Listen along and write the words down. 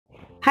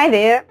Hi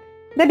there,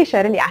 Debby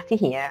Schor Elyasy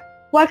here.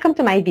 Welcome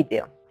to my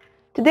video.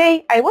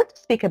 Today I want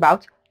to speak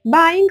about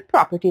buying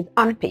properties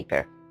on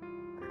paper.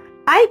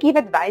 I give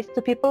advice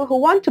to people who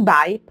want to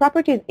buy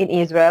properties in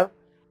Israel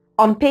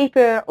on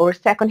paper or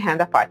second-hand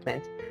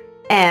apartments.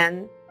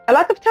 And a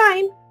lot of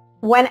time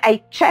when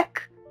I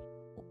check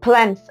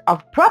plans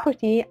of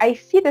property, I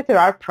see that there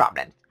are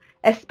problems,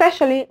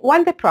 especially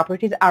when the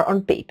properties are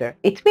on paper.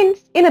 It means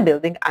in a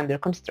building under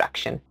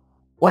construction.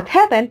 What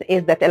happens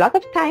is that a lot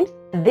of times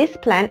this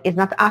plan is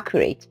not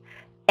accurate,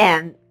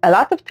 and a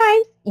lot of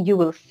times you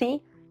will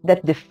see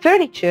that the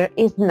furniture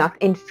is not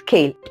in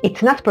scale.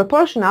 It's not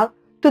proportional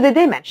to the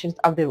dimensions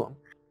of the room.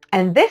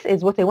 And this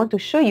is what I want to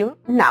show you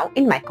now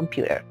in my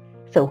computer.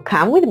 So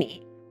come with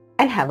me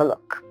and have a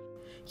look.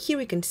 Here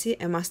we can see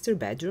a master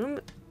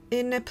bedroom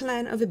in a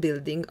plan of a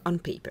building on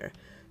paper.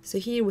 So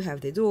here we have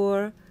the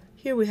door,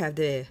 here we have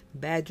the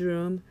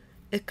bedroom,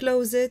 a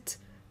closet,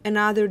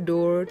 another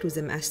door to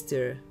the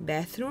master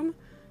bathroom,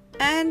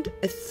 and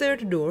a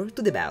third door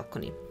to the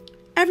balcony.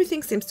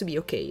 Everything seems to be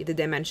okay. The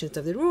dimensions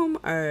of the room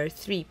are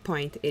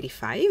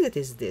 3.85, that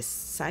is this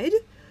side,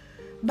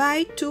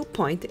 by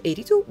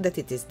 2.82, that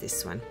it is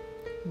this one.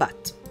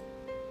 But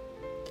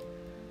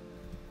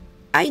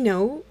I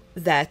know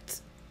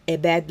that a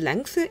bed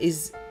length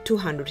is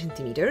 200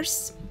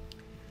 centimeters.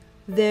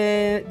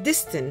 The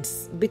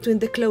distance between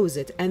the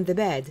closet and the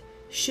bed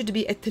should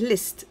be at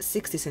least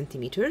 60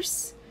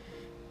 centimeters.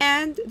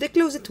 And the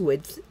closet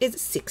width is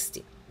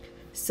 60.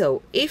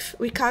 So if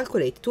we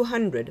calculate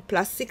 200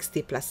 plus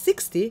 60 plus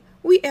 60,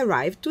 we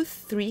arrive to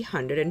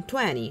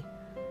 320.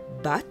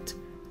 But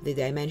the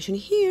dimension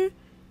here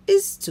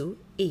is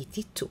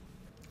 282.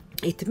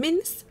 It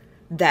means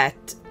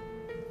that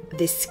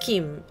the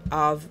scheme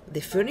of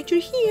the furniture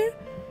here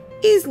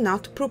is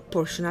not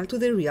proportional to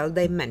the real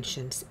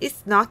dimensions.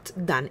 It's not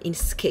done in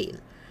scale.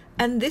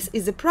 And this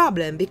is a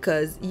problem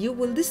because you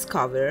will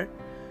discover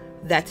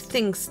that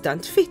things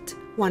don't fit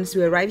once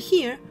you arrive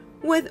here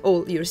with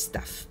all your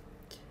stuff.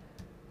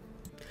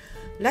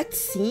 Let's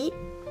see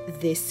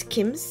the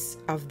schemes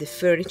of the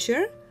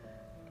furniture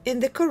in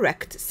the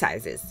correct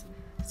sizes.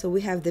 So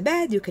we have the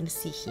bed, you can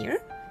see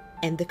here,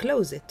 and the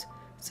closet.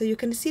 So you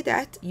can see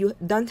that you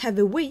don't have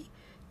a way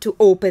to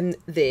open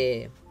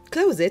the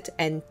closet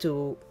and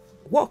to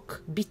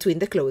walk between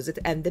the closet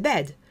and the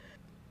bed.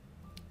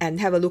 And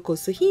have a look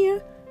also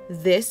here.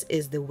 This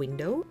is the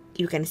window.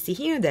 You can see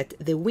here that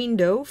the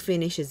window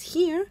finishes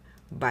here,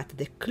 but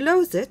the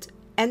closet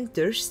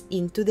enters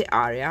into the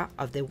area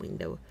of the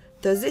window.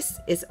 So this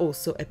is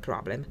also a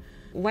problem.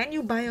 When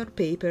you buy on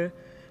paper,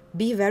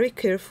 be very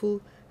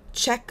careful,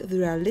 check the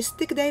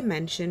realistic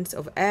dimensions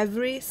of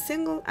every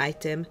single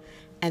item,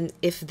 and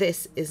if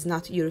this is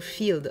not your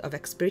field of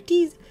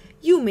expertise,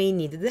 you may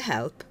need the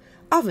help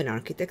of an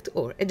architect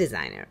or a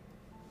designer.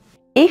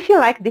 If you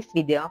like this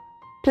video,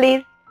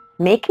 please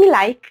make me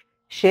like,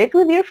 share it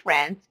with your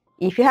friends.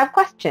 If you have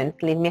questions,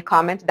 leave me a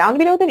comment down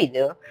below the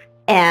video.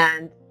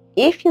 And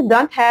if you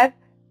don't have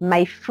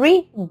my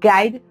free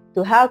guide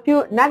to help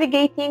you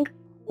navigating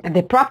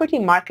the property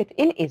market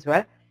in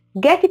Israel,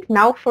 get it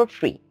now for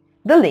free.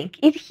 The link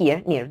is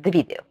here near the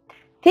video.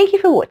 Thank you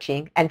for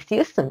watching and see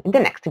you soon in the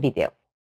next video.